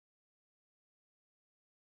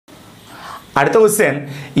അടുത്ത question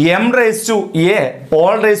m raised to a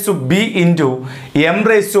all raised to b into m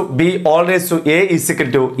raised to b all raised to a is equal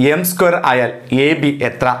to m square ആയാൽ ab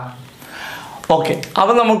എത്ര? Okay,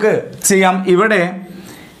 അപ്പോൾ നമുക്ക് ചെയ്യാം. ഇവിടെ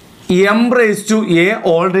m raised to a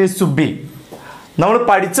all raised to b നമ്മൾ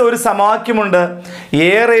പഠിച്ച ഒരു സമവാക്യമുണ്ട്.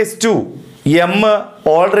 a raised to m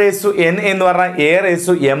all raised to n എന്ന് പറഞ്ഞാൽ a raised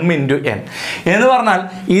to m into n എന്ന് പറഞ്ഞാൽ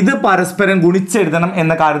ഇത് പരസ്പരം ഗുണിച്ചെഴുതണം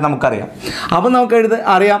എന്ന കാര്യം നമുക്കറിയാം. അപ്പോൾ നമുക്ക്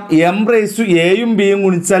അറിയാം m raised to aയും bയും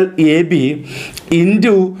ഗുണിച്ചാൽ ab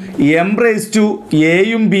into m raised to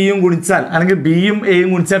aയും bയും ഗുണിച്ചാൽ അല്ലെങ്കിൽ bയും aയും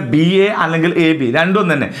ഗുണിച്ചാൽ ba അല്ലെങ്കിൽ ab രണ്ടും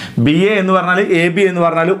തന്നെ. ba എന്ന് പറഞ്ഞാൽ ab എന്ന്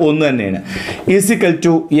പറഞ്ഞാൽ ഒന്ന് തന്നെയാണ്. ഈസിക്കൽ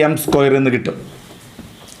ടു m സ്ക്വയർ എന്ന് കിട്ടും.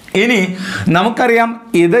 ഇനി നമുക്കറിയാം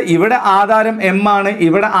ഇവിടെ ആധാരം m ആണ്,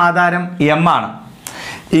 ഇവിടെ ആധാരം m ആണ്.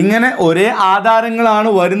 ഇങ്ങനെ ഒരേ ആധാരങ്ങളാണ്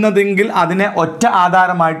വരുന്നതെങ്കിൽ അതിനെ ഒറ്റ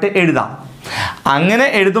ആധാരമായിട്ട് എഴുതാം. അങ്ങനെ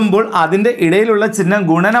എഴുതുമ്പോൾ അതിൻ്റെ ഇടയിലുള്ള ചിഹ്നം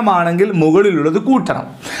ഗുണനമാണെങ്കിൽ മുകളിലുള്ളത് കൂട്ടണം.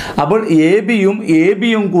 അപ്പോൾ എ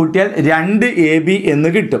ബിയും കൂട്ടിയാൽ 2ab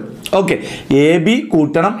എന്ന് കിട്ടും. ഓക്കെ, ab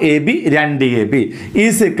കൂട്ടണം ab 2ab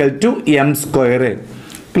is equal to m square.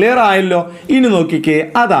 Clear ആയല്ലോ? ഇനി നോക്കിക്കേ,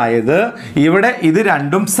 അതായത് ഇവിടെ ഇത്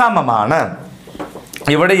രണ്ടും സമമാണ്.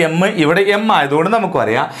 ഇവിടെ m ആയതുകൊണ്ട് നമുക്ക്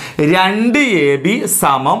പറയാം 2ab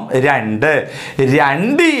സമം 2.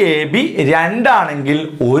 2ab 2 ആണെങ്കിൽ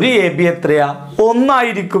ഒരു ab എത്രയാ? 1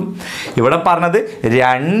 ആയിരിക്കും. ഇവിടെ പറഞ്ഞത്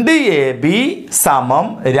 2ab സമം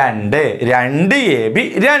 2. 2ab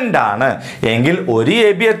 2 ആണ് എങ്കിൽ ഒരു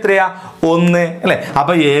ab എത്രയാ? 1 അല്ലേ?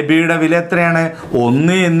 അപ്പൊ ab-യുടെ വില എത്രയാണ്?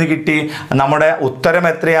 1 എന്ന് കിട്ടി. നമ്മുടെ ഉത്തരം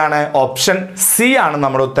എത്രയാണ്? ഓപ്ഷൻ സി ആണ്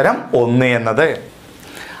നമ്മുടെ ഉത്തരം, 1 എന്നത്.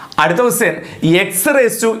 അടുത്ത question x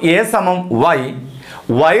raised to a സമം y,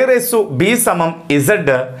 y raised to b സമം z,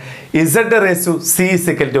 z raised to c is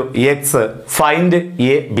equal to x, find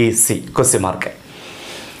a b c question mark.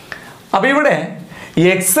 അപ്പോൾ ഇവിടെ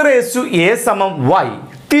x raised to a സമം y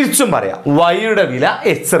തിരിച്ചും പറയാം. y-യുടെ വില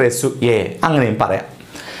x raised to a അങ്ങനെയും പറയാം.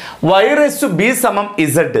 y raised to b സമം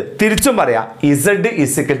z തിരിച്ചും പറയാം. z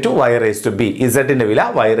is equal to y raised to b, z-ന്റെ വില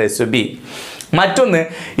y raised to b. മറ്റൊന്ന്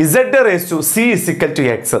z raised to c is equal to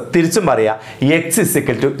x തിരിച്ചും പറയാം. x is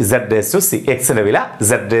equal to z raised to c, x-ന്റെ വില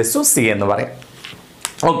z raised to c എന്ന് പറയാം.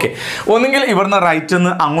 Okay, ഒന്നുകിൽ ഇവിടുന്ന് right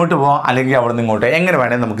നിന്ന് അങ്ങോട്ട് പോവാം, അല്ലെങ്കിൽ അവിടെ നിന്ന് ഇങ്ങോട്ട്, എങ്ങനെ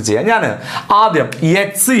വേണമെങ്കിൽ നമുക്ക് ചെയ്യാം. ഞാൻ ആദ്യം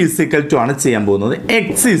x is equal to ആണ് ചെയ്യാൻ പോകുന്നത്.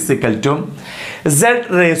 x is equal to z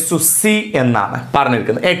raised to c എന്നാണ്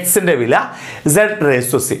പറഞ്ഞിരിക്കുന്നത്. x-ന്റെ വില z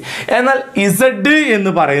raised to c. എന്നാൽ z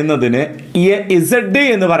എന്ന് പറയുന്നതിന്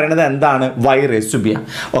എന്താണ്? y raised to b ആണ്.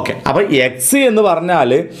 ഓക്കെ, അപ്പോൾ x എന്ന്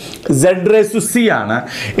പറഞ്ഞാൽ z raised to c ആണ്.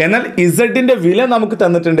 എന്നാൽ z-ന്റെ വില നമുക്ക്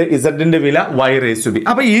തന്നിട്ടുണ്ട്, z-ന്റെ വില y raised to b.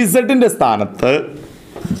 അപ്പോൾ ഈ z-ന്റെ സ്ഥാനത്ത്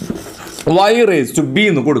y raised to b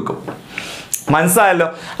എന്ന് കൊടുക്കും. മനസ്സിലായല്ലോ?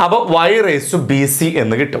 അപ്പോൾ y raised to bc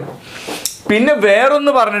എന്ന് കിട്ടും. പിന്നെ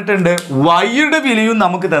വേറൊന്ന് പറഞ്ഞിട്ടുണ്ട്, y-യുടെ വിലയും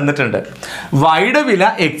നമുക്ക് തന്നിട്ടുണ്ട്. y-യുടെ വില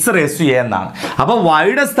x raised to a എന്നാണ്. അപ്പോൾ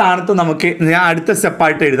y-യുടെ സ്ഥാനത്ത് നമുക്ക് ഞാൻ അടുത്ത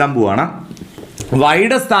സ്റ്റെപ്പായിട്ട് എഴുതാൻ പോവാണ്.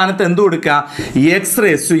 y-യുടെ സ്ഥാനത്ത് എന്ത് കൊടുക്കുക? x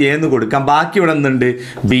raised to a എന്ന് കൊടുക്കാം. ബാക്കി ഇവിടെ എന്തുണ്ട്?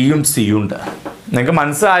 ബിയും സിയും ഉണ്ട്. നിങ്ങൾക്ക്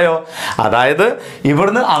മനസ്സിലായോ? അതായത്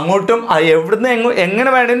ഇവിടുന്ന് അങ്ങോട്ടും എവിടുന്ന് എങ്ങനെ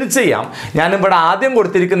വേണമെങ്കിലും ചെയ്യാം. ഞാനിവിടെ ആദ്യം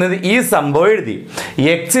കൊടുത്തിരിക്കുന്നത് ഈ സംഭവം എഴുതി,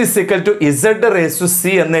 x is equal to z raised to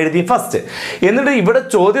c എന്ന് എഴുതി ഫസ്റ്റ്. എന്നിട്ട് ഇവിടെ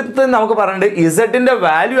ചോദ്യത്തിൽ നമുക്ക് പറഞ്ഞിട്ട് z-ന്റെ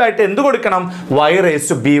വാല്യൂ ആയിട്ട് എന്ത് കൊടുക്കണം? y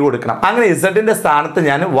raised to b കൊടുക്കണം. അങ്ങനെ z-ന്റെ സ്ഥാനത്ത്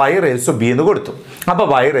ഞാൻ y raised to b എന്ന് കൊടുത്തു. അപ്പോൾ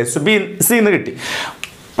y raised to b c എന്ന് കിട്ടി.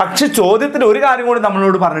 പക്ഷെ ചോദ്യത്തിന് ഒരു കാര്യം കൂടി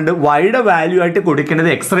നമ്മളോട് പറഞ്ഞിട്ടുണ്ട്, y-യുടെ വാല്യൂ ആയിട്ട് കൊടുക്കേണ്ടത്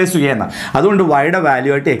x raised to a എന്നാണ്. അതുകൊണ്ട് y-യുടെ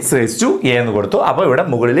വാല്യൂ ആയിട്ട് x raised to a എന്ന് കൊടുത്തു. അപ്പോൾ ഇവിടെ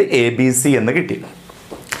മുകളിൽ ABC എന്ന് കിട്ടി.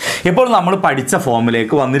 ഇപ്പോൾ നമ്മൾ പഠിച്ച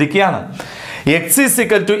ഫോമിലേക്ക് വന്നിരിക്കുകയാണ്. x is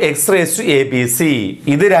equal to x raised to abc.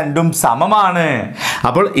 ഇത് രണ്ടും സമമാണ്.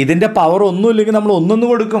 അപ്പോൾ ഇതിൻ്റെ പവർ ഒന്നുമില്ലെങ്കിൽ നമ്മൾ ഒന്നൊന്ന്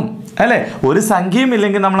കൊടുക്കും അല്ലേ? ഒരു സംഖ്യയും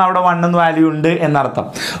ഇല്ലെങ്കിൽ നമ്മൾ അവിടെ 1 എന്ന് വാല്യൂ ഉണ്ട് എന്നർത്ഥം.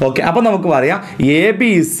 ഓക്കെ, അപ്പോൾ നമുക്ക് പറയാം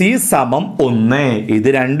ABC സമം 1. ഇത്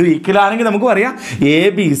രണ്ടും ഈക്വൽ ആണെങ്കിൽ നമുക്ക് പറയാം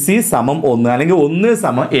ABC സമം 1 അല്ലെങ്കിൽ 1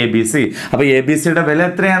 സമം ABC. അപ്പോൾ ABCയുടെ വില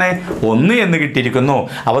എത്രയാണ്? 1 എന്ന് കിട്ടിയിരിക്കുന്നു.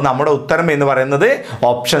 അപ്പോൾ നമ്മുടെ ഉത്തരം എന്ന് പറയുന്നത്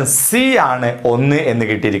ഓപ്ഷൻ സി ആണ്, 1 എന്ന്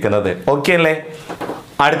കിട്ടിയിരിക്കുന്നത്. ഓക്കെ അല്ലേ?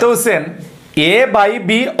 അടുത്ത question a by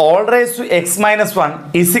b all raised to x minus 1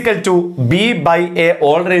 is equal to b by a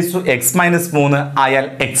all raised to x minus 3 ആയാൽ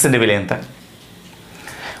x-ന്റെ വില എന്ത്?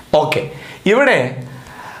 ഓക്കെ, ഇവിടെ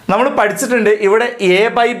നമ്മൾ പഠിച്ചിട്ടുണ്ട്, ഇവിടെ a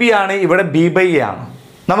by b ആണ്, ഇവിടെ b by a ആണ്.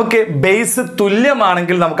 നമുക്ക് ബേസ്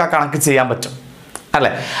തുല്യമാണെങ്കിൽ നമുക്ക് ആ കണക്ക് ചെയ്യാൻ പറ്റും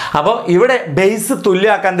അല്ലേ? അപ്പോൾ ഇവിടെ ബേസ്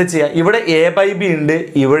തുല്യമാക്കാൻ എന്താ ചെയ്യുക? ഇവിടെ a by b ഉണ്ട്,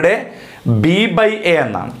 ഇവിടെ b by a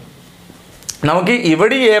എന്നാണ്. നമുക്ക്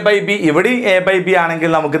ഇവിടെ എ ബൈ ബി ഇവിടെ എ ബൈ ബി ആണെങ്കിൽ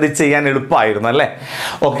നമുക്കിത് ചെയ്യാൻ എളുപ്പമായിരുന്നു അല്ലേ.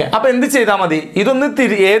 ഓക്കെ, അപ്പോൾ എന്ത് ചെയ്താൽ മതി, ഇതൊന്ന്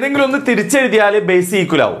ഏതെങ്കിലും ഒന്ന് തിരിച്ചെഴുതിയാൽ ബേസ്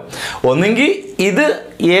ഈക്വൽ ആവും. ഒന്നെങ്കിൽ ഇത്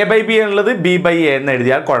എ ബൈ ബി എന്നുള്ളത് ബി ബൈ എ എന്ന്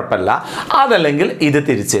എഴുതിയാൽ കുഴപ്പമില്ല, അതല്ലെങ്കിൽ ഇത്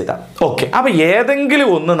തിരിച്ചെഴുതാം. ഓക്കെ, അപ്പോൾ ഏതെങ്കിലും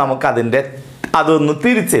ഒന്ന് നമുക്ക് അതൊന്ന്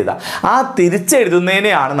തിരിച്ചെഴുതാം. ആ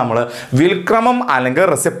തിരിച്ചെഴുതുന്നതിനെയാണ് നമ്മൾ വിൽക്രമം അല്ലെങ്കിൽ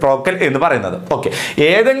റെസിപ്രോക്കൽ എന്ന് പറയുന്നത്. ഓക്കെ,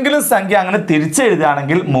 ഏതെങ്കിലും സംഖ്യ അങ്ങനെ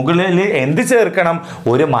തിരിച്ചെഴുതുകയാണെങ്കിൽ മുകളിൽ എന്ത് ചേർക്കണം,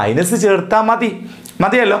 ഒരു മൈനസ് ചേർത്താൽ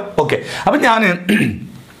മതിയല്ലോ. ഓക്കെ, അപ്പം ഞാൻ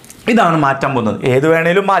ഇതാണ് മാറ്റാൻ പോകുന്നത്. ഏത്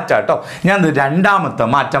വേണേലും മാറ്റാം കേട്ടോ. ഞാൻ രണ്ടാമത്തെ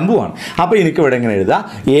മാറ്റാൻ പോവാണ്. അപ്പോൾ എനിക്ക് ഇവിടെ എങ്ങനെ എഴുതാം,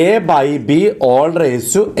 A by B whole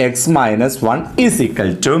raise to X minus 1 is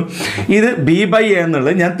equal to, ഇത് ബി ബൈ എ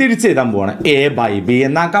എന്നുള്ളത് ഞാൻ തിരിച്ചെഴുതാൻ പോവാണ്, എ ബൈ ബി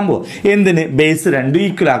എന്നാക്കാൻ പോവാം. എന്തിന്, ബേസ് രണ്ടും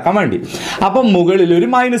ഈക്വൽ ആക്കാൻ വേണ്ടി. അപ്പം മുകളിൽ ഒരു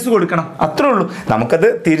മൈനസ് കൊടുക്കണം, അത്രേ ഉള്ളൂ. നമുക്കത്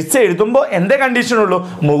തിരിച്ചെഴുതുമ്പോൾ എന്തേ കണ്ടീഷനുള്ളൂ,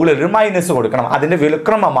 മുകളിലൊരു മൈനസ് കൊടുക്കണം. അതിൻ്റെ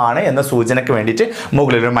വിൽക്രമമാണ് എന്ന സൂചനയ്ക്ക് വേണ്ടിയിട്ട്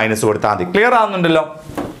മുകളിലൊരു മൈനസ് കൊടുത്താൽ മതി. ക്ലിയർ ആവുന്നുണ്ടല്ലോ.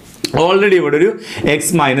 ഓൾറെഡി ഇവിടെ ഒരു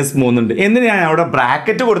എക്സ് മൈനസ് 3 ഉണ്ട്. എന്തിനാ ഞാൻ അവിടെ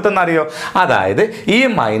ബ്രാക്കറ്റ് കൊടുത്തെന്നറിയോ, അതായത് ഈ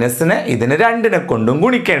മൈനസിനെ ഇതിനെ രണ്ടിനെ കൊണ്ടും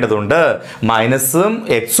ഗുണിക്കേണ്ടതുണ്ട്. മൈനസും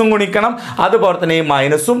എക്സും ഗുണിക്കണം, അതുപോലെ തന്നെ ഈ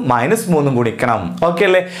മൈനസും -3 ഗുണിക്കണം. ഓക്കെ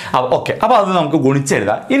അല്ലേ. ഓക്കെ, അപ്പോൾ അത് നമുക്ക്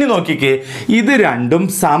ഗുണിച്ചെഴുതാം. ഇനി നോക്കിക്കേ, ഇത് രണ്ടും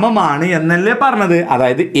സമമാണ് എന്നല്ലേ പറഞ്ഞത്,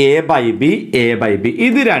 അതായത് എ ബൈ ബി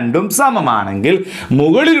ഇത് രണ്ടും സമമാണെങ്കിൽ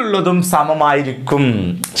മുകളിലുള്ളതും സമമായിരിക്കും,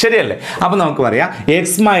 ശരിയല്ലേ. അപ്പോൾ നമുക്ക് പറയാം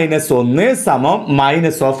എക്സ് മൈനസ് 1 സമം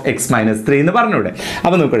മൈനസ് ഓഫ് എക്സ് -3 എന്ന് പറഞ്ഞൂടെ.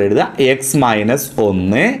 അപ്പോൾ നമുക്ക് എഴുതാം എക്സ്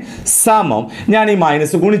 -1 സമം, ഞാൻ ഈ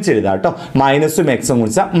മൈനസ് ഗുണിച്ചെഴുതാം കേട്ടോ. മൈനസും എക്സും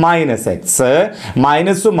ഗുണിച്ചാൽ -x,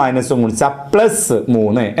 മൈനസും ഗുണിച്ചാൽ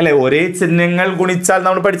 +3 അല്ലെ. ഒരേ ചിഹ്നങ്ങൾ ഗുണിച്ചാൽ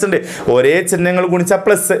നമ്മൾ പഠിച്ചിട്ടുണ്ട്, ഒരേ ചിഹ്നങ്ങൾ ഗുണിച്ചാൽ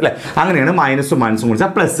പ്ലസ് അല്ലെ. അങ്ങനെയാണ് മൈനസും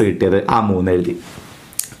ഗുണിച്ചാൽ പ്ലസ് കിട്ടിയത്. ആ 3 എഴുതി.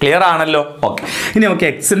 ക്ലിയർ ആണല്ലോ. ഓക്കെ, ഇനി നമുക്ക്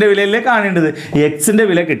എക്സിൻ്റെ വിലയല്ലേ കാണേണ്ടത്. എക്സിൻ്റെ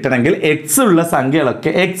വില കിട്ടണമെങ്കിൽ എക്സ് ഉള്ള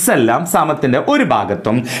സംഖ്യകളൊക്കെ എക്സ് എല്ലാം സമത്തിൻ്റെ ഒരു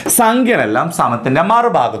ഭാഗത്തും സംഖ്യകളെല്ലാം സമത്തിൻ്റെ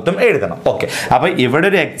മറുഭാഗത്തും എഴുതണം. ഓക്കെ, അപ്പോൾ ഇവിടെ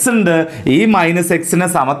ഒരു എക്സ് ഉണ്ട്, ഈ -x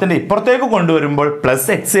സമത്തിൻ്റെ ഇപ്പുറത്തേക്ക് കൊണ്ടുവരുമ്പോൾ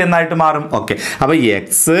 +x എന്നായിട്ട് മാറും. ഓക്കെ, അപ്പോൾ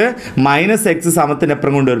എക്സ് -x സമത്തിൻ്റെ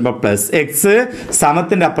അപ്പുറം കൊണ്ടുവരുമ്പോൾ +x,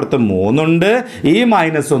 സമത്തിൻ്റെ അപ്പുറത്ത് 3 ഉണ്ട്, ഈ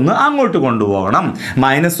 -1 അങ്ങോട്ട് കൊണ്ടുപോകണം,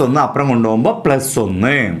 -1 അപ്പുറം കൊണ്ടുപോകുമ്പോൾ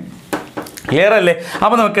 +1. ക്ലിയർ അല്ലേ.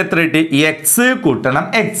 അപ്പോൾ നമുക്ക് എത്ര കിട്ടി, എക്സ് കൂട്ടണം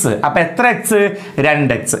എക്സ്. അപ്പോൾ എത്ര എക്സ്,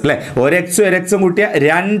 2x അല്ലേ. ഒരു എക്സും കൂട്ടിയ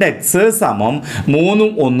 2x സമം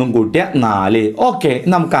 3ഉം 1ഉം കൂട്ടിയ 4. ഓക്കെ,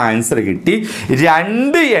 നമുക്ക് ആൻസർ കിട്ടി.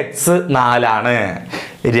 2x 4 ആണ്.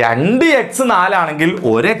 2x 4 ആണെങ്കിൽ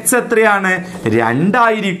 1x എത്രയാണ്, 2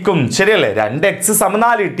 ആയിരിക്കും, ശരിയല്ലേ. 2x =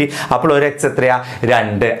 4 കിട്ടി. അപ്പോൾ 1x എത്രയാ,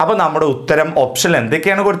 2. അപ്പോൾ നമ്മുടെ ഉത്തരം ഓപ്ഷൻ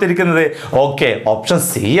എന്തൊക്കെയാണ് കൊടുത്തിരിക്കുന്നത്, ഓക്കെ, ഓപ്ഷൻ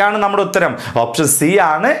സി ആണ് നമ്മുടെ ഉത്തരം. ഓപ്ഷൻ സി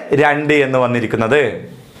ആണ് 2 എന്ന് വന്നിരിക്കുന്നത്.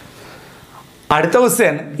 അടുത്ത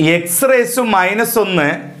question,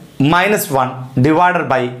 x⁻1 divided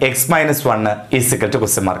by x-1 is equal to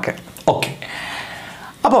question mark. Okay,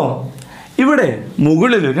 അപ്പോൾ ഇവിടെ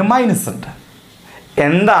മുകളിലൊരു മൈനസ് ഉണ്ട്.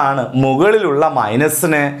 എന്താണ് മുകളിലുള്ള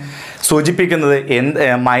മൈനസിനെ സൂചിപ്പിക്കുന്നത്,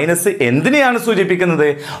 മൈനസ് എന്തിനെയാണ് സൂചിപ്പിക്കുന്നത്,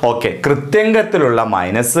 ഓക്കെ, കൃത്യംഗത്തിലുള്ള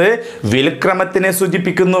മൈനസ് വിൽക്രമത്തിനെ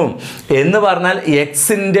സൂചിപ്പിക്കുന്നു. എന്ന് പറഞ്ഞാൽ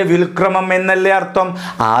എക്സിൻ്റെ വിൽക്രമം എന്നല്ലേ അർത്ഥം.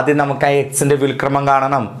 ആദ്യം നമുക്ക് ആ എക്സിൻ്റെ വിൽക്രമം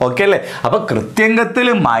കാണണം. ഓക്കെ അല്ലേ. അപ്പോൾ കൃത്യംഗത്തിൽ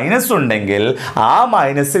മൈനസ് ഉണ്ടെങ്കിൽ ആ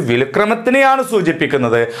മൈനസ് വിൽക്രമത്തിനെയാണ്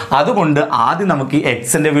സൂചിപ്പിക്കുന്നത്. അതുകൊണ്ട് ആദ്യം നമുക്ക് ഈ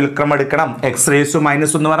എക്സിൻ്റെ വിൽക്രമം എടുക്കണം.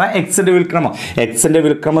 x⁻1 എന്ന് പറഞ്ഞാൽ എക്സിൻ്റെ വിൽക്രമം. എക്സിൻ്റെ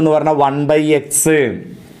വിൽക്രമം എന്ന് പറഞ്ഞാൽ 1/x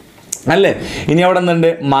അല്ലേ. ഇനി അവിടെ നിന്നുണ്ട്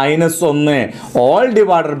 -1 all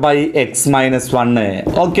divided by x-1.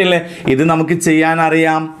 Okay അല്ലേ. ഇത് നമുക്ക് ചെയ്യാൻ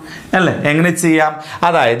അറിയാം അല്ലേ. എങ്ങനെ ചെയ്യാം,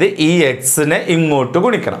 അതായത് ഈ എക്സിനെ ഇങ്ങോട്ട്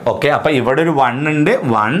ഗുണിക്കണം. ഓക്കെ, അപ്പോൾ ഇവിടെ ഒരു 1 ഉണ്ട്,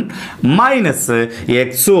 1 മൈനസ്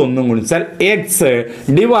x 1 ഗുണിച്ചാൽ x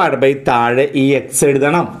ഡിവൈഡ് ബൈ താഴെ ഈ x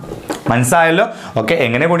എഴുതണം. മനസ്സിലായല്ലോ. ഓക്കെ,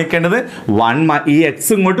 എങ്ങനെ ഗുണിക്കേണ്ടത്, 1 ഈ x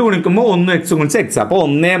ഇങ്ങോട്ട് ഗുണിക്കുമ്പോൾ 1x ഗുണിച്ച് x, അപ്പോൾ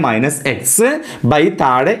 1 - x ബൈ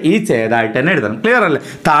താഴെ ഈ ഛേദമായിട്ട് തന്നെ എഴുതണം. ക്ലിയർ അല്ലേ.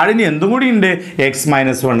 താഴെ ഇനി എന്തും കൂടി ഉണ്ട്,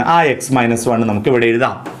 x-1. ആ x-1 നമുക്ക് ഇവിടെ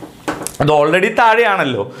എഴുതാം. അത് ഓൾറെഡി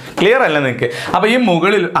താഴെയാണല്ലോ. ക്ലിയർ അല്ലേ നിങ്ങൾക്ക്. അപ്പോൾ ഈ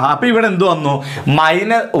മുകളിൽ, അപ്പോൾ ഇവിടെ എന്ത് വന്നു,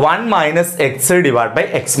 -1 - x ഡിവൈഡ് ബൈ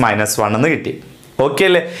x-1 എന്ന് കിട്ടി. ഓക്കെ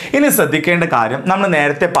അല്ലേ. ഇനി ശ്രദ്ധിക്കേണ്ട കാര്യം, നമ്മൾ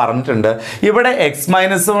നേരത്തെ പറഞ്ഞിട്ടുണ്ട് ഇവിടെ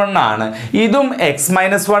x-1 ആണ്, ഇതും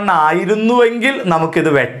x-1 ആയിരുന്നുവെങ്കിൽ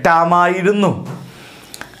നമുക്കിത് വെട്ടാമായിരുന്നു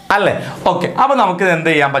അല്ലേ. ഓക്കെ, അപ്പോൾ നമുക്കിത് എന്ത്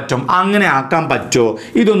ചെയ്യാൻ പറ്റും, അങ്ങനെ ആക്കാൻ പറ്റുമോ,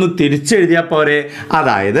 ഇതൊന്ന് തിരിച്ചെഴുതിയാൽ പോരെ.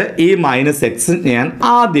 അതായത് ഈ -x ഞാൻ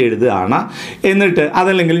ആദ്യം എഴുതുകയാണ്, എന്നിട്ട്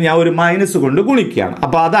അതല്ലെങ്കിൽ ഞാൻ ഒരു മൈനസ് കൊണ്ട് ഗുണിക്കുകയാണ്.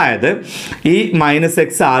 അപ്പോൾ അതായത് ഈ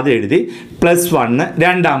 -x ആദ്യം എഴുതി, +1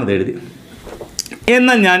 രണ്ടാമത് എഴുതി.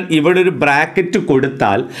 എന്നാൽ ഞാൻ ഇവിടെ ഒരു ബ്രാക്കറ്റ്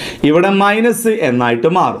കൊടുത്താൽ ഇവിടെ മൈനസ് എന്നായിട്ട്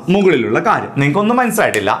മാറും. മുകളിലുള്ള കാര്യം നിങ്ങൾക്കൊന്നും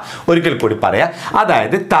മനസ്സിലായിട്ടില്ല, ഒരിക്കൽ കൂടി പറയാം.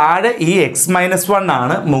 അതായത് താഴെ ഈ x-1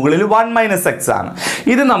 ആണ്, മുകളിൽ 1 - x ആണ്.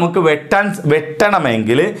 ഇത് നമുക്ക്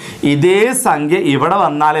വെട്ടണമെങ്കിൽ ഇതേ സംഖ്യ ഇവിടെ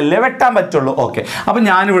വന്നാലല്ലേ വെട്ടാൻ പറ്റുള്ളൂ. ഓക്കെ, അപ്പം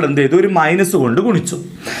ഞാനിവിടെ എന്ത് ചെയ്തു, ഒരു മൈനസ് കൊണ്ട് ഗുണിച്ചു.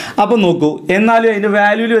 അപ്പം നോക്കൂ, എന്നാലും അതിൻ്റെ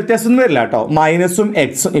വാല്യൂവിൽ വ്യത്യാസമൊന്നും വരില്ല കേട്ടോ. മൈനസും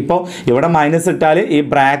എക്സും, ഇപ്പോൾ ഇവിടെ മൈനസ് ഇട്ടാൽ ഈ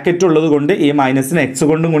ബ്രാക്കറ്റ് ഉള്ളത് കൊണ്ട് ഈ മൈനസിന് എക്സ്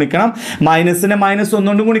കൊണ്ട് ഗുണിക്കണം, മൈനസിനെ -1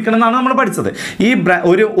 കൊണ്ട് ഗുണിക്കണം എന്നാണ് നമ്മൾ പഠിച്ചത്. ഈ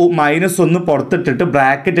ഒരു -1 പുറത്തിട്ടിട്ട്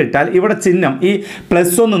ബ്രാക്കറ്റ് ഇട്ടാൽ ഇവിടെ ചിഹ്നം ഈ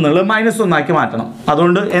 +1 എന്നുള്ളത് -1 ആക്കി മാറ്റണം.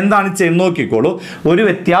 അതുകൊണ്ട് എന്താണ് ചെയ്യുന്നത് നോക്കിക്കോളൂ, ഒരു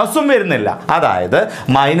വ്യത്യാസവും വരുന്നില്ല. അതായത്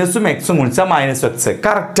മൈനസും എക്സും ഗുണിച്ചാൽ -x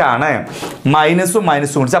കറക്റ്റ് ആണ്, മൈനസും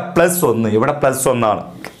ഗുണിച്ചാൽ +1, ഇവിടെ +1 ആണ്.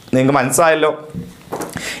 നിങ്ങൾക്ക് മനസ്സിലായല്ലോ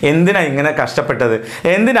എന്തിനാണ് ഇങ്ങനെ കഷ്ടപ്പെട്ടത്,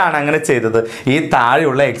 എന്തിനാണ് അങ്ങനെ ചെയ്തത്? ഈ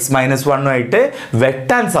താഴെയുള്ള x-1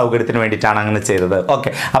 വെട്ടാൻ സൗകര്യത്തിന് വേണ്ടിയിട്ടാണ് അങ്ങനെ ചെയ്തത്. ഓക്കെ,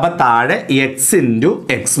 അപ്പം താഴെ x ×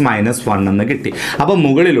 x-1 എന്ന് കിട്ടി. അപ്പം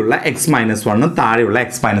മുകളിലുള്ള x-1 താഴെയുള്ള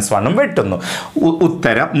x-1 വെട്ടുന്നു.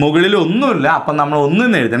 ഉത്തരം മുകളിൽ ഒന്നുമില്ല, അപ്പം നമ്മൾ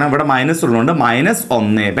 1 എഴുതണം. ഇവിടെ മൈനസ് ഉള്ളതുകൊണ്ട്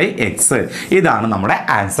 -1/x. ഇതാണ് നമ്മുടെ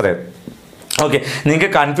ആൻസർ. ഓക്കെ, നിങ്ങൾക്ക്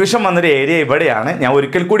കൺഫ്യൂഷൻ വന്നൊരു ഏരിയ ഇവിടെയാണ്. ഞാൻ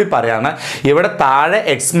ഒരിക്കൽ കൂടി പറയാണ്, ഇവിടെ താഴെ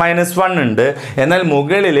x-1 ഉണ്ട്, എന്നാൽ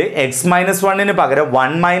മുകളിൽ x-1 പകരം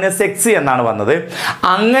 1 - x എന്നാണ് വന്നത്.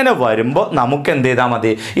 അങ്ങനെ വരുമ്പോൾ നമുക്ക് എന്ത് ചെയ്താൽ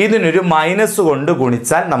മതി, ഇതിനൊരു മൈനസ് കൊണ്ട്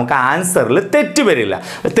ഗുണിച്ചാൽ നമുക്ക് ആൻസറിൽ തെറ്റ് വരില്ല.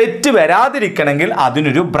 തെറ്റ് വരാതിരിക്കണമെങ്കിൽ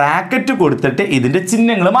അതിനൊരു ബ്രാക്കറ്റ് കൊടുത്തിട്ട് ഇതിൻ്റെ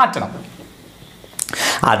ചിഹ്നങ്ങൾ മാറ്റണം.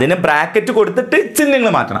 അതിന് ബ്രാക്കറ്റ് കൊടുത്തിട്ട് ചിഹ്നങ്ങൾ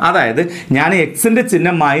മാറ്റണം. അതായത് ഞാൻ എക്സിൻ്റെ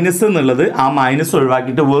ചിഹ്നം മൈനസ് എന്നുള്ളത് ആ മൈനസ്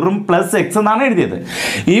ഒഴിവാക്കിയിട്ട് വെറും +x എന്നാണ് എഴുതിയത്.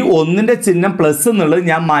 ഈ 1ൻ്റെ ചിഹ്നം പ്ലസ് എന്നുള്ളത്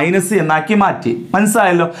ഞാൻ മൈനസ് എന്നാക്കി മാറ്റി.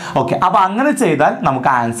 മനസ്സിലായല്ലോ? ഓക്കെ, അപ്പോൾ അങ്ങനെ ചെയ്താൽ നമുക്ക്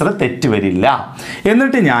ആൻസർ തെറ്റ് വരില്ല.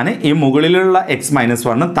 എന്നിട്ട് ഞാൻ ഈ മുകളിലുള്ള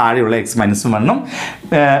x-1 താഴെയുള്ള x-1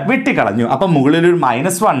 വെട്ടിക്കളഞ്ഞു. അപ്പം മുകളിലൊരു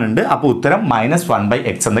 -1 ഉണ്ട്, അപ്പോൾ ഉത്തരം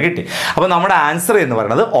 -1/x എന്ന് കിട്ടി. അപ്പോൾ നമ്മുടെ ആൻസർ എന്ന്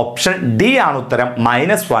പറയുന്നത് ഓപ്ഷൻ ഡി ആണ് ഉത്തരം,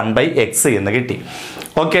 -1/x എന്ന് കിട്ടി.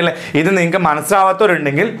 ഓക്കെ അല്ലേ? ഇത് നിങ്ങൾക്ക്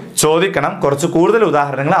മനസ്സിലാവാത്തവരുണ്ടെങ്കിൽ ചോദിക്കണം, കുറച്ച് കൂടുതൽ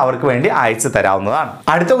ഉദാഹരണങ്ങൾ അവർക്ക് വേണ്ടി അയച്ചു തരാവുന്നതാണ്.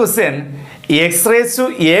 അടുത്ത question, x⁴a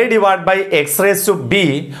 / x⁴b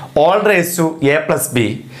all a + b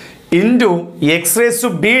into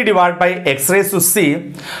x⁴b / x⁴c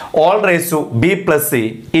all b + c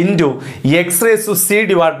into x⁴c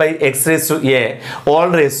 / x⁴a all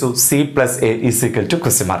c + a is equal to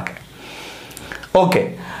question mark. Okay,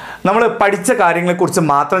 നമ്മൾ പഠിച്ച കാര്യങ്ങളെക്കുറിച്ച്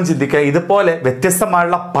മാത്രം ചിന്തിക്കുക. ഇതുപോലെ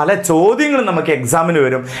വ്യത്യസ്തമായുള്ള പല ചോദ്യങ്ങളും നമുക്ക് എക്സാമിന്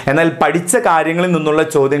വരും. എന്നാൽ പഠിച്ച കാര്യങ്ങളിൽ നിന്നുള്ള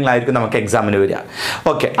ചോദ്യങ്ങളായിരിക്കും നമുക്ക് എക്സാമിന് വരിക.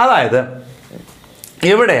 ഓക്കെ, അതായത്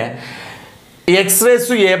ഇവിടെ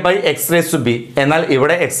x⁴a / x⁴b എന്നാൽ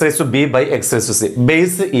ഇവിടെ x⁴b / x⁴c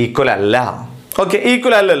ബേസ് ഈക്വൽ അല്ല. ഓക്കെ,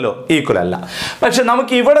 ഈക്വൽ അല്ലല്ലോ, ഈക്വൽ അല്ല. പക്ഷെ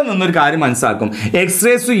നമുക്ക് ഇവിടെ നിന്നൊരു കാര്യം മനസ്സിലാക്കും,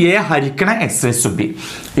 x⁴a ഹരിക്കണം x⁴b,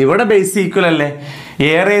 ഇവിടെ ബേസ് ഈക്വൽ അല്ലേ.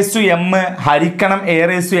 a⁻m ഹരിക്കണം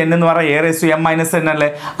a⁻n എന്ന് പറഞ്ഞാൽ a⁻m - n അല്ലേ.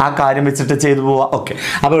 ആ കാര്യം വെച്ചിട്ട് ചെയ്തു പോവാ. ഓക്കെ,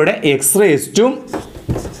 അപ്പോൾ ഇവിടെ x⁴a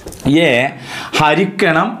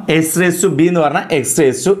ഹരിക്കണം x⁴b എന്ന് പറഞ്ഞാൽ x⁴a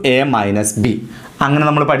 - b. അങ്ങനെ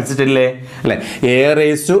നമ്മൾ പഠിച്ചിട്ടില്ലേ അല്ലേ?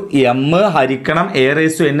 a⁻m ഹരിക്കണം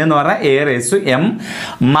a⁻n എന്ന് പറഞ്ഞാൽ a⁻m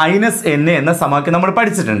 - n എന്ന സമവാക്യം നമ്മൾ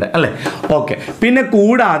പഠിച്ചിട്ടുണ്ട് അല്ലേ? ഓക്കെ, പിന്നെ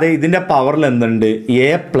കൂടാതെ ഇതിൻ്റെ പവറിൽ എന്തുണ്ട്,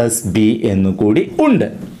 a + b എന്ന് കൂടി ഉണ്ട്.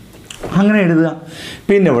 അങ്ങനെ എഴുതുക.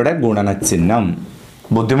 പിന്നെ ഇവിടെ ഗുണനചിഹ്നം,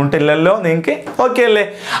 ബുദ്ധിമുട്ടില്ലല്ലോ നിങ്ങൾക്ക്? ഓക്കെ അല്ലേ?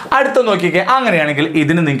 അടുത്ത നോക്കിക്കേ. അങ്ങനെയാണെങ്കിൽ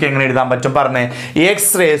ഇതിന് നിങ്ങൾക്ക് എങ്ങനെ എഴുതാൻ പറ്റും പറഞ്ഞേ?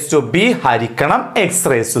 x⁴b ഹരിക്കണം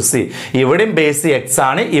x⁴c. ഇവിടെയും ബേസ് x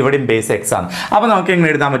ആണ്, ഇവിടെയും ബേസ് x ആണ്. അപ്പോൾ നമുക്ക് എങ്ങനെ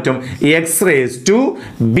എഴുതാൻ പറ്റും?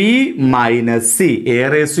 x⁴b - c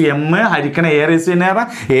a⁻m ഹരിക്കണം a⁻n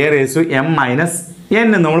a⁻m - n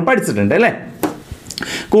നമ്മൾ പഠിച്ചിട്ടുണ്ട് അല്ലേ?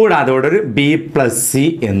 കൂടാതെ ഇവിടെ ഒരു b + c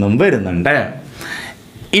എന്നും വരുന്നുണ്ട്.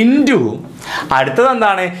 ഇൻറ്റു അടുത്തത്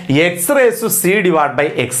എന്താണ്? x⁻c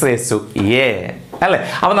 / x⁻a അല്ലേ?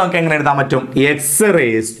 അപ്പോൾ നമുക്ക് എങ്ങനെ എഴുതാൻ പറ്റും?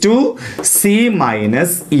 x⁻c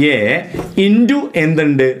 - a ഇൻറ്റു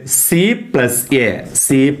എന്തുണ്ട്, c + a.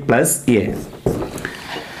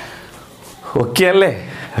 ഓക്കെ അല്ലേ?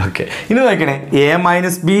 ഓക്കെ, ഇനി നോക്കണേ, a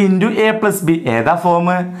 - b × a + b ഏതാ form?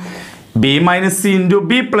 b - c ×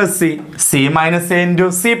 b + c, c - a ×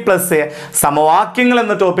 c + a. സമവാക്യങ്ങൾ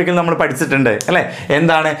എന്ന ടോപ്പിക്കിൽ നമ്മൾ പഠിച്ചിട്ടുണ്ട് അല്ലേ?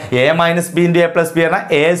 എന്താണ് a - b × a + b പറഞ്ഞാൽ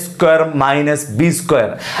a² - b².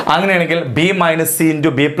 അങ്ങനെയാണെങ്കിൽ b - c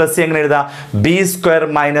 × b + c എങ്ങനെ എഴുതാം? b² -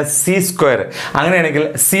 c². അങ്ങനെയാണെങ്കിൽ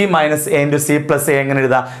c - a × c + a എങ്ങനെ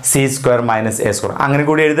എഴുതാം? c² - a². അങ്ങനെ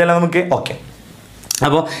കൂടി എഴുതാലോ നമുക്ക്. ഓക്കെ,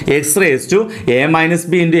 അപ്പോൾ X raise to A minus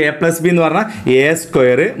B into A plus B എന്ന് പറഞ്ഞാൽ A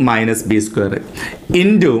square minus B square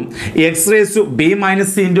into X raise to B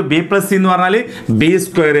minus C into B plus C എന്ന് പറഞ്ഞാൽ B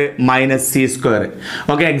square minus C square.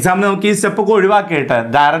 Okay, എക്സാമിന് നമുക്ക് ഈ സ്റ്റെപ്പൊക്കെ ഒഴിവാക്കിയിട്ട്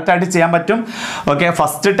direct ആയിട്ട് ചെയ്യാൻ പറ്റും. ഓക്കെ,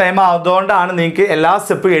 ഫസ്റ്റ് ടൈം ആയതുകൊണ്ടാണ് നിങ്ങൾക്ക് എല്ലാ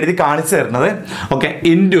സ്റ്റെപ്പും എഴുതി കാണിച്ചു തരുന്നത്. Okay,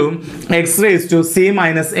 into X raise to C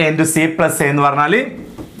minus A into C plus A എന്ന് പറഞ്ഞാൽ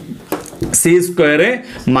C square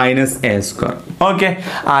minus A square. Okay,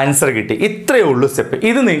 answer കിട്ടി. ഇത്രയേ ഉള്ളൂ സ്റ്റെപ്പ്.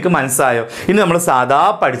 ഇത് നിങ്ങൾക്ക് മനസ്സിലായോ? ഇനി നമ്മൾ സാധാ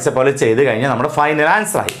പഠിച്ച പോലെ ചെയ്ത് കഴിഞ്ഞാൽ നമ്മുടെ ഫൈനൽ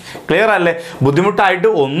ആൻസർ ആയി. ക്ലിയർ അല്ലേ? ബുദ്ധിമുട്ടായിട്ട്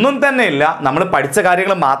ഒന്നും തന്നെ ഇല്ല. നമ്മൾ പഠിച്ച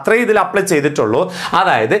കാര്യങ്ങൾ മാത്രമേ ഇതിൽ അപ്ലൈ ചെയ്തിട്ടുള്ളൂ.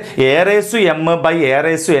 അതായത് A raise to M by A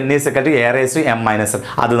raise to N is equal to A raise to M minus N.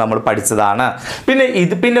 അത് നമ്മൾ പഠിച്ചതാണ്.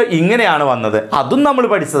 പിന്നെ ഇങ്ങനെയാണ് വന്നത്, അതും നമ്മൾ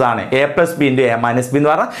പഠിച്ചതാണ്. A plus B into A minus B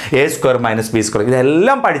എന്ന് പറഞ്ഞാൽ A square minus B square.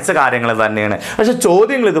 ഇതെല്ലാം പഠിച്ച കാര്യങ്ങൾ തന്നെയാണ്. പക്ഷെ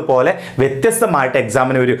ചോദ്യങ്ങൾ ഇതുപോലെ വ്യത്യസ്തമായിട്ട്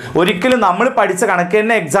എക്സാമിന് വരും. ഒരിക്കലും നമ്മൾ പഠിച്ച കണക്ക്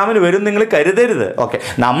തന്നെ എക്സാമിന് വരും നിങ്ങൾ കരുതരുത്. ഓക്കെ,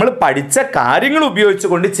 നമ്മൾ പഠിച്ച കാര്യങ്ങൾ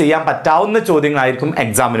ഉപയോഗിച്ചുകൊണ്ട് ചെയ്യാൻ പറ്റാവുന്ന ചോദ്യങ്ങളായിരിക്കും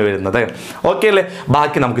എക്സാമിന് വരുന്നത്. ഓക്കെ അല്ലേ?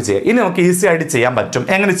 ബാക്കി നമുക്ക് ചെയ്യാം. ഇനി നമുക്ക് ഈസി ആയിട്ട് ചെയ്യാൻ പറ്റും.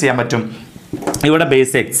 എങ്ങനെ ചെയ്യാൻ പറ്റും? ഇവിടെ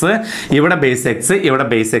ബേസ് എക്സ്, ഇവിടെ ബേസ് എക്സ്, ഇവിടെ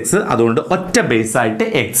ബേസ് എക്സ്, അതുകൊണ്ട് ഒറ്റ ബേസ് ആയിട്ട്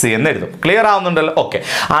എക്സ് എന്ന് എഴുതും. ക്ലിയർ ആവുന്നുണ്ടല്ലോ? ഓക്കെ,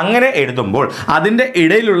 അങ്ങനെ എഴുതുമ്പോൾ അതിൻ്റെ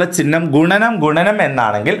ഇടയിലുള്ള ചിഹ്നം ഗുണനം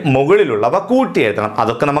എന്നാണെങ്കിൽ മുകളിലുള്ളവ കൂട്ടി എഴുതണം.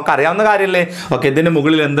 അതൊക്കെ നമുക്ക് അറിയാവുന്ന കാര്യമല്ലേ? ഓക്കെ, ഇതിൻ്റെ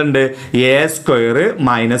മുകളിൽ എന്തുണ്ട്? A square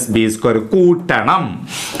minus B square കൂട്ടണം.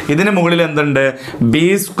 ഇതിന് മുകളിൽ എന്തുണ്ട്? B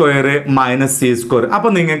square minus C square.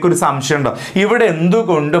 അപ്പോൾ നിങ്ങൾക്കൊരു സംശയം ഉണ്ടോ, ഇവിടെ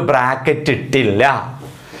എന്തുകൊണ്ട് ബ്രാക്കറ്റ് ഇട്ടില്ല?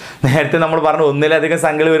 നേരത്തെ നമ്മൾ പറഞ്ഞു ഒന്നിലധികം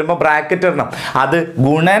സംഖ്യകൾ വരുമ്പോൾ ബ്രാക്കറ്റ് ഇടണം. അത്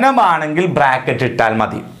ഗുണനമാണെങ്കിൽ ബ്രാക്കറ്റ് ഇട്ടാൽ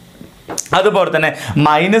മതി. അതുപോലെ തന്നെ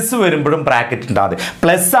മൈനസ് വരുമ്പോഴും ബ്രാക്കറ്റ് ഉണ്ടാവും. മതി.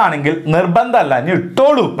 പ്ലസ് ആണെങ്കിൽ നിർബന്ധമല്ല, ഇനി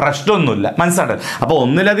ഇട്ടോളൂ, പ്രശ്നമൊന്നുമില്ല. മനസ്സിലായിട്ട്? അപ്പോൾ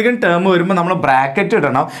ഒന്നിലധികം ടേം വരുമ്പോൾ നമ്മൾ ബ്രാക്കറ്റ്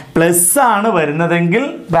ഇടണം. പ്ലസ് ആണ് വരുന്നതെങ്കിൽ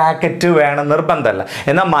ബ്രാക്കറ്റ് വേണം, നിർബന്ധമല്ല.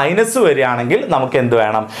 എന്നാൽ മൈനസ് വരികയാണെങ്കിൽ നമുക്ക് എന്ത്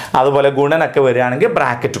വേണം? അതുപോലെ ഗുണനൊക്കെ വരികയാണെങ്കിൽ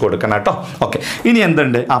ബ്രാക്കറ്റ് കൊടുക്കണം കേട്ടോ. ഓക്കെ, ഇനി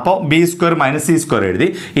എന്തുണ്ട്? അപ്പോൾ B square minus C square എഴുതി.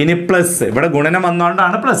 ഇനി പ്ലസ്, ഇവിടെ ഗുണനം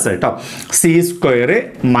വന്നുകൊണ്ടാണ് പ്ലസ് കേട്ടോ. C square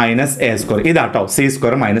minus A square ഇതാട്ടോ, C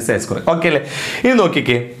square minus A square. Okay അല്ലേ? ഇനി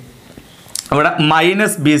നോക്കിക്കേ, ഇവിടെ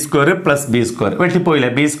minus B square plus B square വെട്ടിപ്പോയില്ലേ?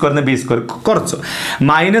 B സ്ക്വയറിന് ബി സ്ക്വയർ കുറച്ചു.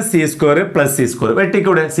 Minus C square plus C square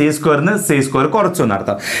വെട്ടിക്കൂടെ? C സ്ക്വയറിന് സി സ്ക്വയർ കുറച്ചു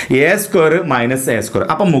എന്നർത്ഥം. A square minus A square.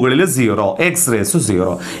 അപ്പം മുകളിൽ 0, എക്സ് റേസ് ടു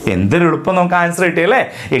 0. എന്തൊരു എളുപ്പം നമുക്ക് ആൻസർ കിട്ടിയല്ലേ?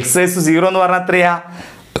 എക്സ് റേസ് ടു 0 എന്ന് പറഞ്ഞാൽ എത്രയാ?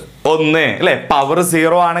 1 അല്ലേ? പവർ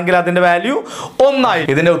 0 ആണെങ്കിൽ അതിന്റെ വാല്യൂ 1 ആയി.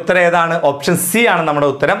 ഇതിന്റെ ഉത്തരം ഏതാണ്? ഓപ്ഷൻ സി ആണ് നമ്മുടെ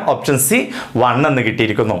ഉത്തരം. ഓപ്ഷൻ സി 1 എന്ന്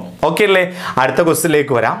കിട്ടിയിരിക്കുന്നു. ഓക്കെ അല്ലേ? അടുത്ത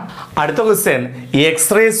ക്വസ്റ്റ്യനിലേക്ക് വരാം. അടുത്ത question,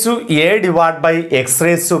 X raise to A divide by X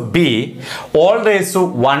raise to B whole raise to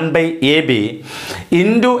 1 by A B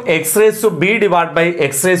into X raise to B divide by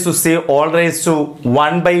X raise to C whole raise to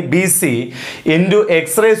 1 by B C into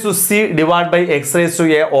X raise to C divide by X raise to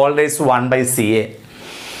A whole raise to 1 by C A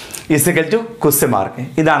is equal to question mark.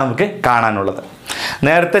 ഇതാണ് നമുക്ക് കാണാനുള്ളത്.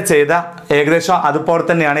 നേരത്തെ ചെയ്ത ഏകദേശം അതുപോലെ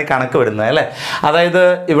തന്നെയാണ് ഈ കണക്ക് വരുന്നത് അല്ലേ? അതായത്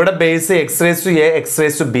ഇവിടെ base X raise to A, X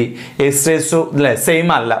raise to B, X raise to അല്ലേ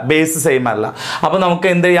സെയിം അല്ല, ബേസ് സെയിം അല്ല. അപ്പോൾ നമുക്ക്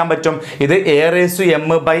എന്ത് ചെയ്യാൻ പറ്റും? ഇത് A raise to M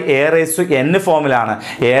by A raise to N ഫോമിലാണ്.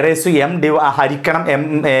 എ റേസ് ടു എം ഹരിക്കണം M,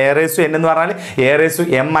 A raise to N എന്ന് പറഞ്ഞാൽ A raise to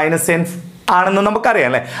M minus N ആണെന്ന് നമുക്കറിയാം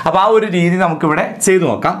അല്ലേ? അപ്പോൾ ആ ഒരു രീതി നമുക്കിവിടെ ചെയ്തു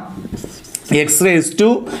നോക്കാം. എക്സ് റേസ് ടു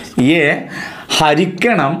എ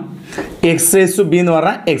ഹരിക്കണം എക്സ് റേസ് ടു ബി എന്ന്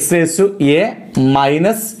പറഞ്ഞാൽ X raise to A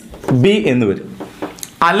minus B എന്ന് വരും.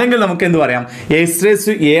 അല്ലെങ്കിൽ നമുക്ക് എന്ത് പറയാം? എക്സ് റേസ്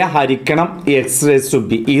ടു എ ഹരിക്കണം എക്സ് റേസ് ടു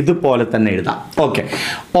ബി, ഇതുപോലെ തന്നെ എഴുതാം. Okay,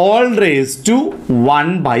 whole raise to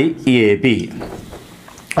 1 by A B.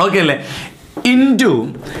 Okay അല്ലേ? ഇൻറ്റു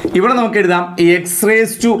ഇവിടെ നമുക്ക് എഴുതാം എക്സ്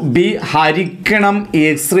റേസ് ടു ബി ഹരിക്കണം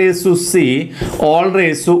X raise to C whole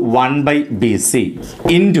raise to 1 by B C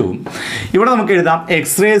into ഇവിടെ നമുക്ക് എഴുതാം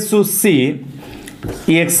X raise to C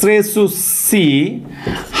X raise to C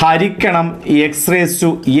ഹരിക്കണം X raise to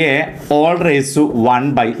A whole raise to 1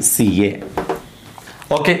 by C A.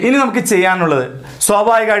 Okay, ഇനി നമുക്ക് ചെയ്യാനുള്ളത്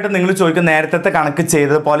സ്വാഭാവികമായിട്ടും നിങ്ങൾ ചോദിക്കും നേരത്തെ കണക്ക്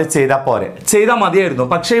ചെയ്തതുപോലെ ചെയ്താൽ പോരെ? ചെയ്താൽ മതിയായിരുന്നു.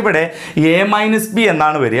 പക്ഷേ ഇവിടെ എ മൈനസ് ബി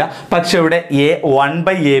എന്നാണ് വരിക, പക്ഷെ ഇവിടെ എ 1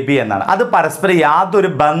 ബൈ എ ബി എന്നാണ്. അത് പരസ്പരം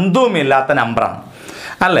യാതൊരു ബന്ധവുമില്ലാത്ത നമ്പറാണ്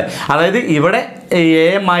അല്ലേ? അതായത് ഇവിടെ എ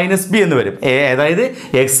മൈനസ് ബി എന്ന് വരും. അതായത്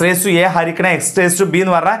എക്സ് റേസ് ടു എ ഹരിക്കണം എക്സ് റേസ് ടു ബി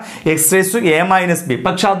എന്ന് പറഞ്ഞാൽ X raise to A minus B.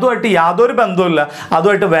 പക്ഷെ അതുമായിട്ട് യാതൊരു ബന്ധവുമില്ല,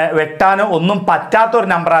 അതുമായിട്ട് വെട്ടാനോ ഒന്നും പറ്റാത്ത ഒരു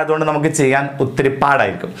നമ്പർ ആയതുകൊണ്ട് നമുക്ക് ചെയ്യാൻ ഒത്തിരി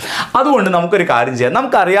പാടായിരിക്കും. അതുകൊണ്ട് നമുക്കൊരു കാര്യം ചെയ്യാം.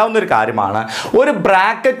 നമുക്കറിയാവുന്ന ഒരു കാര്യമാണ്, ഒരു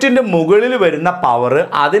ബ്രാക്കറ്റിൻ്റെ മുകളിൽ വരുന്ന പവർ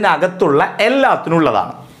അതിനകത്തുള്ള എല്ലാത്തിനും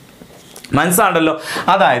ഉള്ളതാണ്. മനസ്സിലാണല്ലോ?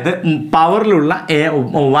 അതായത് പവറിലുള്ള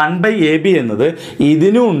 1 ബൈ എ ബി എന്നത്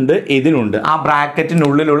ഇതിനുണ്ട് ഇതിനുണ്ട്, ആ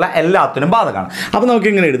ബ്രാക്കറ്റിനുള്ളിലുള്ള എല്ലാത്തിനും ബാധകമാണ്. അപ്പോൾ നമുക്ക്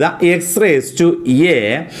ഇങ്ങനെ എഴുതാം, X raise to A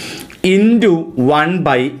into 1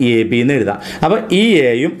 by A B എന്ന് എഴുതാം. അപ്പോൾ ഈ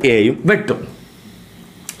എയും എയും വെട്ടും.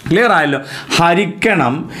 ക്ലിയർ ആയല്ലോ.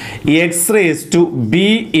 ഹരിക്കണം x⁻b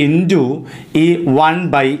ഇൻറ്റു ഈ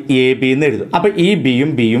 1/ab എന്ന് എഴുതും. അപ്പോൾ ഈ ബിയും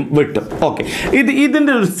വിട്ടും. ഓക്കെ,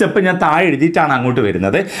 ഇതിൻ്റെ ഒരു സ്റ്റെപ്പ് ഞാൻ താഴെ എഴുതിയിട്ടാണ് അങ്ങോട്ട്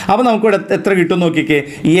വരുന്നത്. അപ്പോൾ നമുക്കിവിടെ എത്ര കിട്ടും നോക്കിക്കേ,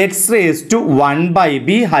 x⁻1/b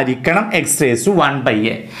ഹരിക്കണം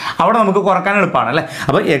x⁻1/a. അവിടെ നമുക്ക് കുറക്കാൻ എളുപ്പമാണ് അല്ലേ.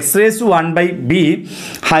 അപ്പോൾ x⁻1/b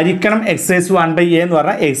ഹരിക്കണം x⁻1/a എന്ന്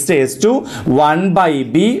പറഞ്ഞാൽ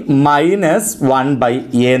x⁻1/b മൈനസ്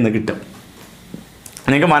 1/a എന്ന് കിട്ടും.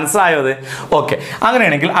 നിങ്ങൾക്ക് മനസ്സിലായോ അത്? ഓക്കെ,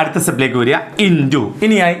 അങ്ങനെയാണെങ്കിൽ അടുത്ത സ്റ്റെപ്പിലേക്ക് വരിക, ഇൻറ്റു.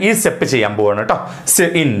 ഇനി ഞാൻ ഈ സ്റ്റെപ്പ് ചെയ്യാൻ പോവാണ് കേട്ടോ.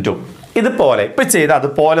 ഇൻറ്റു ഇതുപോലെ ഇപ്പം ചെയ്ത്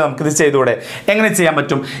അതുപോലെ നമുക്കിത് ചെയ്തുകൂടെ? എങ്ങനെ ചെയ്യാൻ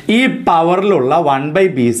പറ്റും? ഈ പവറിലുള്ള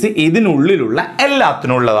 1/bc ഇതിനുള്ളിലുള്ള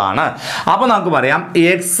എല്ലാത്തിനും ഉള്ളതാണ്. അപ്പോൾ നമുക്ക് പറയാം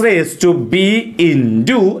x⁻b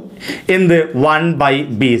ഇൻറ്റു എന്ത്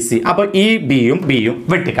 1/bc. അപ്പോൾ ഈ ബിയും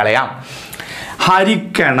വെട്ടിക്കളയാം.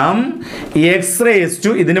 ഹരിക്കണം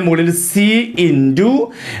x⁻, ഇതിൻ്റെ മുകളിൽ c ഇൻറ്റു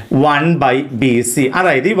 1/bc.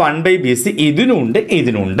 അതായത് ഈ 1/bc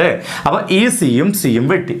ഇതിനുണ്ട്. അപ്പോൾ ഈ സിയും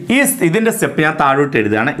വെട്ടി. ഇതിൻ്റെ സ്റ്റെപ്പ് ഞാൻ താഴോട്ട്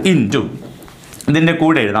എഴുതുകയാണ്, ഇൻറ്റു. ഇതിൻ്റെ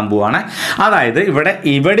കൂടെ എഴുതാൻ പോവാണ്. അതായത്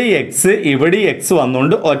ഇവിടെ എക്സ്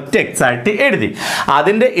വന്നുകൊണ്ട് ഒറ്റ എക്സ് ആയിട്ട് എഴുതി.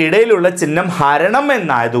 അതിൻ്റെ ഇടയിലുള്ള ചിഹ്നം ഹരണം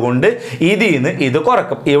എന്നായതുകൊണ്ട് ഇതിന്ന് ഇത്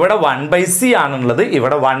കുറക്കും. ഇവിടെ 1/c ആണുള്ളത്,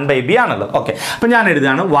 ഇവിടെ 1/b ആണുള്ളത്. ഓക്കെ, അപ്പം ഞാൻ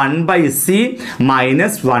എഴുതുകയാണ് 1/c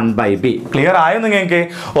മൈനസ് 1/b. ക്ലിയർ ആയോ നിങ്ങൾക്ക്?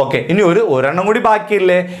 ഓക്കെ, ഇനി ഒരെണ്ണം കൂടി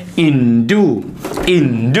ബാക്കിയില്ലേ,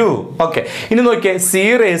 ഇൻറ്റു. ഓക്കെ, ഇനി നോക്കിയേ,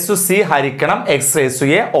 c⁻c ഹരിക്കണം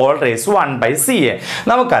x⁻a ഓൾ റേസ് 1/ca.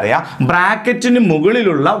 നമുക്കറിയാം ബ്രാക്കറ്റിന്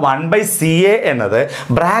മുകളിലുള്ള 1/ca എന്നത്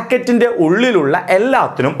ബ്രാക്കറ്റിന്റെ ഉള്ളിലുള്ള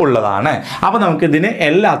എല്ലാത്തിനും ഉള്ളതാണ്. അപ്പൊ നമുക്ക് ഇതിന്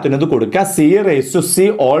എല്ലാത്തിനും ഇത് കൊടുക്കുക. c⁻c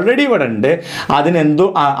ഓൾറെഡി ഇവിടെ ഉണ്ട്,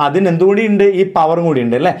 അതിനെന്തുകൂടി ഉണ്ട്, ഈ പവറും കൂടി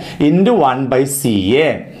ഉണ്ട് അല്ലേ, ഇൻറ്റു 1/ca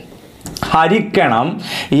ഹരിക്കണം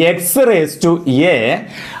x⁻a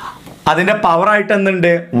അതിന്റെ പവറായിട്ട്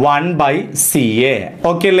എന്തുണ്ട്, 1/ca.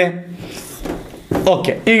 ഓക്കെ അല്ലേ?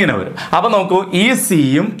 ഓക്കെ, ഇങ്ങനെ വരും. അപ്പൊ നോക്കൂ, ഈ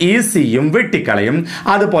സിയും വെട്ടിക്കളയും,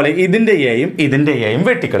 അതുപോലെ ഇതിന്റെ എയും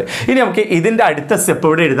വെട്ടിക്കളയും. ഇനി നമുക്ക് ഇതിന്റെ അടുത്ത സ്റ്റെപ്പ്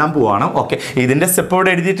ഇവിടെ എഴുതാൻ പോവാണ്. ഓക്കെ, ഇതിന്റെ സ്റ്റെപ്പ് ഇവിടെ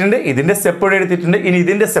എഴുതിയിട്ടുണ്ട്, ഇതിന്റെ സ്റ്റെപ്പ് ഇവിടെ എഴുതിയിട്ടുണ്ട്. ഇനി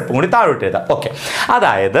ഇതിന്റെ സ്റ്റെപ്പും കൂടി താഴോട്ട് എഴുതാം. ഓക്കെ,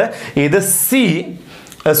 അതായത് ഇത്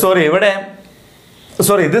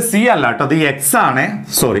ഇത് c അല്ല കേട്ടോ, അത് എക്സ്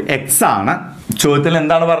ആണ്. ചോദ്യത്തിൽ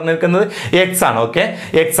എന്താണ് പറഞ്ഞിരിക്കുന്നത്, എക്സ് ആണ്. ഓക്കെ,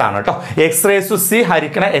 എക്സ് ആണ് കേട്ടോ. x⁻c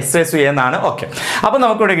ഹരിക്കണ x⁻a എന്നാണ്. ഓക്കെ, അപ്പൊ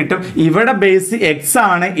നമുക്കിവിടെ കിട്ടും, ഇവിടെ ബേസ് എക്സ്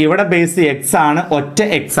ആണ്, ഇവിടെ ബേസ് എക്സ് ആണ്, ഒറ്റ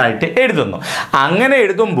എക്സ് ആയിട്ട് എഴുതുന്നു. അങ്ങനെ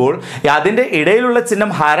എഴുതുമ്പോൾ അതിന്റെ ഇടയിലുള്ള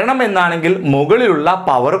ചിഹ്നം ഹരണം എന്നാണെങ്കിൽ മുകളിലുള്ള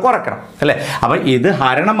പവർ കുറക്കണം അല്ലെ. അപ്പൊ ഇത്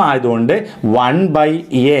ഹരണമായതുകൊണ്ട്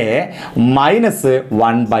 1/a മൈനസ്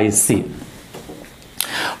 1/c.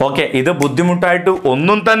 ഓക്കെ, ഇത് ബുദ്ധിമുട്ടായിട്ട്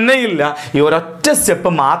ഒന്നും തന്നെ ഇല്ല. ഈ ഒരൊറ്റ സ്റ്റെപ്പ്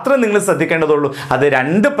മാത്രം നിങ്ങൾ ശ്രദ്ധിക്കേണ്ടതുള്ളൂ. അത്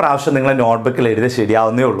 2 പ്രാവശ്യം നിങ്ങൾ നോട്ട്ബുക്കിൽ എഴുതി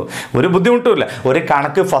ശരിയാവുന്നേ ഉള്ളൂ. ഒരു ബുദ്ധിമുട്ടുമില്ല. ഒരു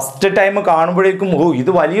കണക്ക് ഫസ്റ്റ് ടൈം കാണുമ്പോഴേക്കും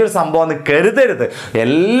ഇത് വലിയൊരു സംഭവം കരുതരുത്.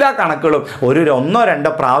 എല്ലാ കണക്കുകളും ഒരു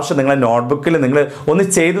 1-2 പ്രാവശ്യം നിങ്ങൾ നോട്ട്ബുക്കിൽ നിങ്ങൾ ഒന്ന്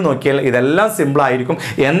ചെയ്ത് നോക്കിയാൽ ഇതെല്ലാം സിമ്പിൾ ആയിരിക്കും.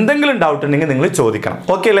 എന്തെങ്കിലും ഡൗട്ട് ഉണ്ടെങ്കിൽ നിങ്ങൾ ചോദിക്കണം.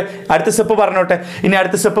 ഓക്കെ അല്ലേ? അടുത്ത സ്റ്റെപ്പ് പറഞ്ഞോട്ടെ. ഇനി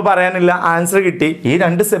അടുത്ത സ്റ്റെപ്പ് പറയാനില്ല, ആൻസർ കിട്ടി. ഈ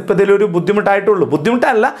 2 സ്റ്റെപ്പ് ഇതിലൊരു ബുദ്ധിമുട്ടായിട്ടുള്ളൂ.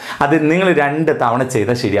 ബുദ്ധിമുട്ടല്ല, അത് നിങ്ങൾ 2 തവണ ചെയ്താൽ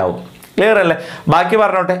ശരിയാവും. ക്ലിയർ അല്ലേ? ബാക്കി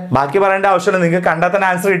പറഞ്ഞോട്ടെ. ബാക്കി പറയേണ്ട ആവശ്യമില്ല, നിങ്ങൾക്ക് കണ്ടാൽ തന്നെ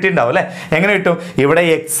ആൻസർ കിട്ടിയിട്ടുണ്ടാവും അല്ലേ? എങ്ങനെ കിട്ടും? ഇവിടെ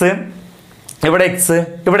എക്സ്, ഇവിടെ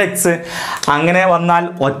എക്സ്, അങ്ങനെ വന്നാൽ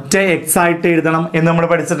ഒറ്റ എക്സ് ആയിട്ട് എഴുതണം എന്ന് നമ്മൾ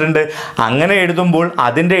പഠിച്ചിട്ടുണ്ട്. അങ്ങനെ എഴുതുമ്പോൾ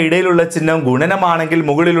അതിൻ്റെ ഇടയിലുള്ള ചിഹ്നം ഗുണനമാണെങ്കിൽ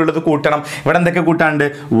മുകളിലുള്ളത് കൂട്ടണം. ഇവിടെ എന്തൊക്കെ കൂട്ടാണ്ട്,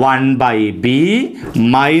 1/b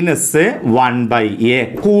മൈനസ് 1/a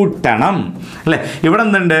കൂട്ടണം അല്ലേ. ഇവിടെ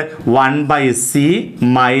എന്തുണ്ട്, 1/c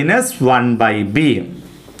മൈനസ് 1/b.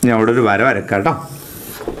 ഞാൻ ഇവിടെ ഒരു വരക്കാം കേട്ടോ.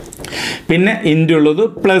 പിന്നെ ഇൻ്റെ ഉള്ളത്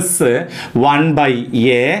പ്ലസ്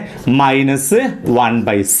 1/a മൈനസ്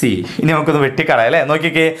 1/c. ഇനി നമുക്കത് വെട്ടിക്കളയാം അല്ലേ.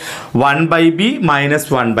 നോക്കിക്കേ, 1/b minus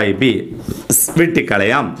 1/b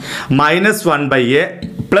വെട്ടിക്കളയാം, minus 1/a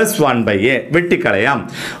plus 1/a വെട്ടിക്കളയാം,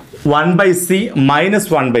 1/c minus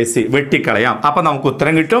 1/c വെട്ടിക്കളയാം. അപ്പം നമുക്ക്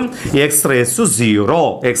ഉത്തരം കിട്ടും x⁻0.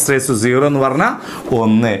 x⁻0 എന്ന് പറഞ്ഞാൽ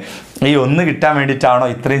 1. ഈ 1 കിട്ടാൻ വേണ്ടിയിട്ടാണോ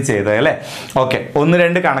ഇത്രയും ചെയ്തത് അല്ലേ? ഓക്കെ,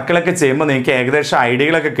 1-2 കണക്കുകളൊക്കെ ചെയ്യുമ്പോൾ നിങ്ങൾക്ക് ഏകദേശം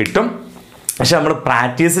ഐഡിയകളൊക്കെ കിട്ടും. പക്ഷെ നമ്മൾ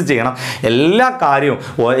പ്രാക്ടീസ് ചെയ്യണം. എല്ലാ കാര്യവും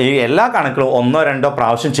എല്ലാ കണക്കുകളും 1-2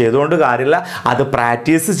 പ്രാവശ്യം ചെയ്തുകൊണ്ട് കാര്യമില്ല, അത്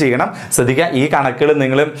പ്രാക്ടീസ് ചെയ്യണം. ശ്രദ്ധിക്കുക, ഈ കണക്കുകൾ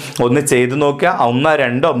നിങ്ങൾ ഒന്ന് ചെയ്തു നോക്കുക,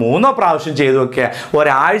 1-2-3 പ്രാവശ്യം ചെയ്തു നോക്കുക.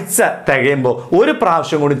 ഒരാഴ്ച തികയുമ്പോൾ 1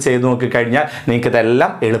 പ്രാവശ്യം കൂടി ചെയ്തു നോക്കിക്കഴിഞ്ഞാൽ നിങ്ങൾക്ക്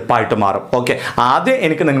ഇതെല്ലാം എളുപ്പമായിട്ട് മാറും. ഓക്കെ, ആദ്യം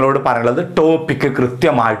എനിക്ക് നിങ്ങളോട് പറയാനുള്ളത് ടോപ്പിക്ക്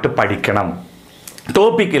കൃത്യമായിട്ട് പഠിക്കണം.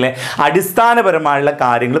 ടോപ്പിക്കിലെ അടിസ്ഥാനപരമായുള്ള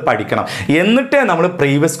കാര്യങ്ങൾ പഠിക്കണം. എന്നിട്ടേ നമ്മൾ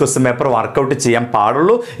പ്രീവിയസ് ക്വസ്റ്റ്യൻ പേപ്പർ വർക്കൗട്ട് ചെയ്യാൻ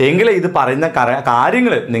പാടുള്ളൂ. എങ്കിലേ ഇത് പറയുന്ന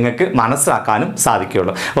കാര്യങ്ങൾ നിങ്ങൾക്ക് മനസ്സിലാക്കാനും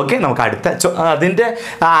സാധിക്കുകയുള്ളൂ. ഓക്കെ, നമുക്ക് അടുത്ത അതിൻ്റെ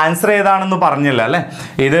ആൻസർ ഏതാണെന്ന് പറഞ്ഞില്ല അല്ലേ.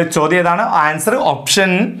 ഇത് ചോദ്യം ഏതാണ്? ആൻസർ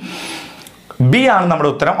ഓപ്ഷൻ ബി ആണ് നമ്മുടെ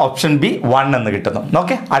ഉത്തരം. ഓപ്ഷൻ ബി 1 എന്ന് കിട്ടുന്നു.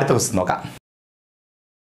 ഓക്കെ, അടുത്ത ക്വസ്റ്റ്യൻ നോക്കാം.